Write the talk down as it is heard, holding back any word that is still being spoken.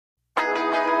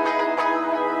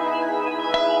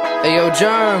Hey yo,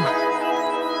 Germ,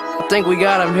 I think we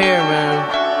got him here, man.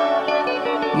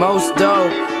 Most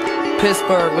dope,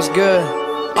 Pittsburgh, what's good?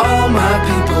 All my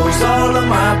peoples, all of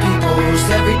my peoples,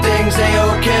 everything's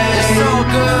a-okay. It's so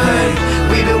good. Hey,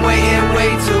 we've been waiting way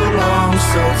too long,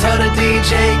 so tell the DJ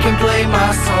can play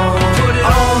my song. Put it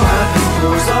all on. my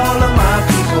peoples, all of my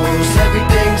peoples,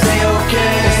 everything's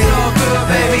a-okay. It's so good,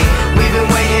 baby. We've been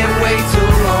waiting way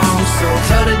too long, so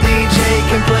tell the DJ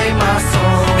can play my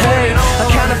song. Hey, I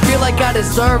kinda feel like I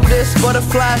deserve this.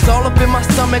 Butterflies all up in my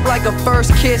stomach like a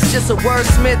first kiss. Just a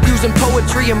wordsmith using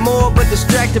poetry and more, but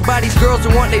distracted by these girls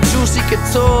who want their juicy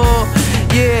couture.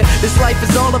 Yeah, this life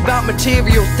is all about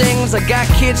material things. I got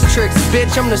kids tricks,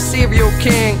 bitch, I'm the serial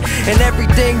king. And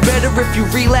everything better if you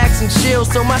relax and chill.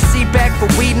 So my seat back for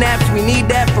weed naps, we need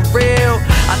that for real.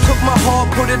 I took my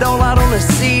heart, put it all out on a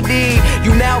CD.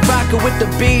 You now rockin' with the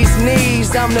bee's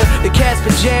knees. I'm the cat's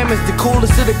pajamas, the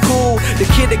coolest of the cool. The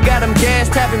kid that got them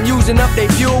gassed, have him using up their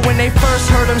fuel. When they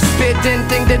first heard him spit, didn't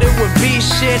think that it would be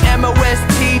shit.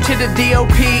 M-O-S-T to the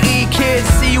D-O-P-E, kids.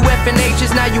 C-U-F and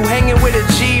H's, now you hanging with a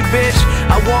G, bitch.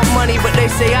 I want money, but they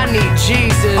say I need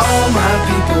Jesus. All my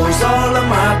peoples, all of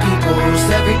my peoples,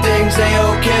 everything's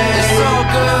a-okay. It's so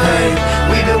good. Hey,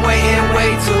 we've been waiting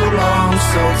way too long,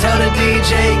 so tell the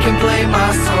DJ can play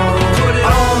my song. Put it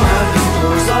all on. my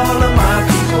peoples, all of my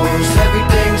peoples,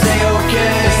 everything's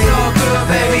a-okay. It's so good,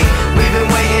 baby. We've been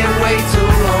waiting way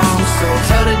too long, so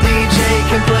tell the DJ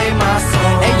can play my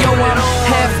song. Hey yo, I'm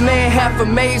half man, half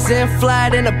amazing. Fly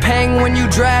in a penguin, you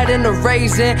dried in a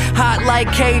raisin. Hot like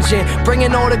Cajun,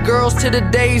 bringing all the girls to the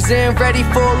days in. Ready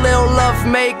for a little love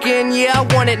making. Yeah, I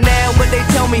want it now, but they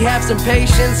tell me have some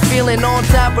patience. Feeling on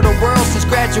top of the world since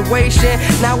graduation.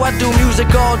 Now I do music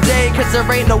all day, cause there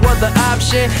ain't no other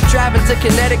option. Driving to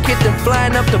Connecticut, then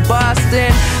flying up to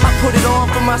Boston. I put it on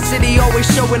for my city, always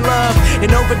showing love.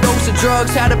 An overdose of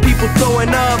drugs, how the people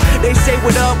throwing up. They say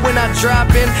what up when I drop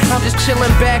in. I'm just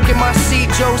chilling back in my seat,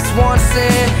 Joe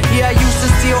Swanson. Yeah, I used to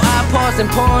steal iPods and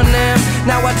pawn them.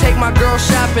 Now I take my girl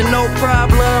shopping, no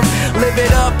problem. Live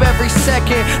it up every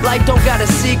second, life don't got a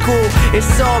sequel.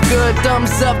 It's all good,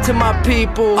 thumbs up to my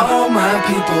people. All my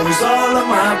peoples, all of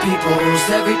my peoples,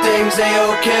 everything's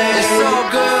a-okay. It's so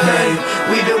good. Hey,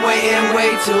 we've been waiting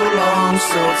way too long,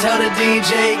 so tell the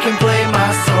DJ can play my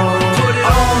song.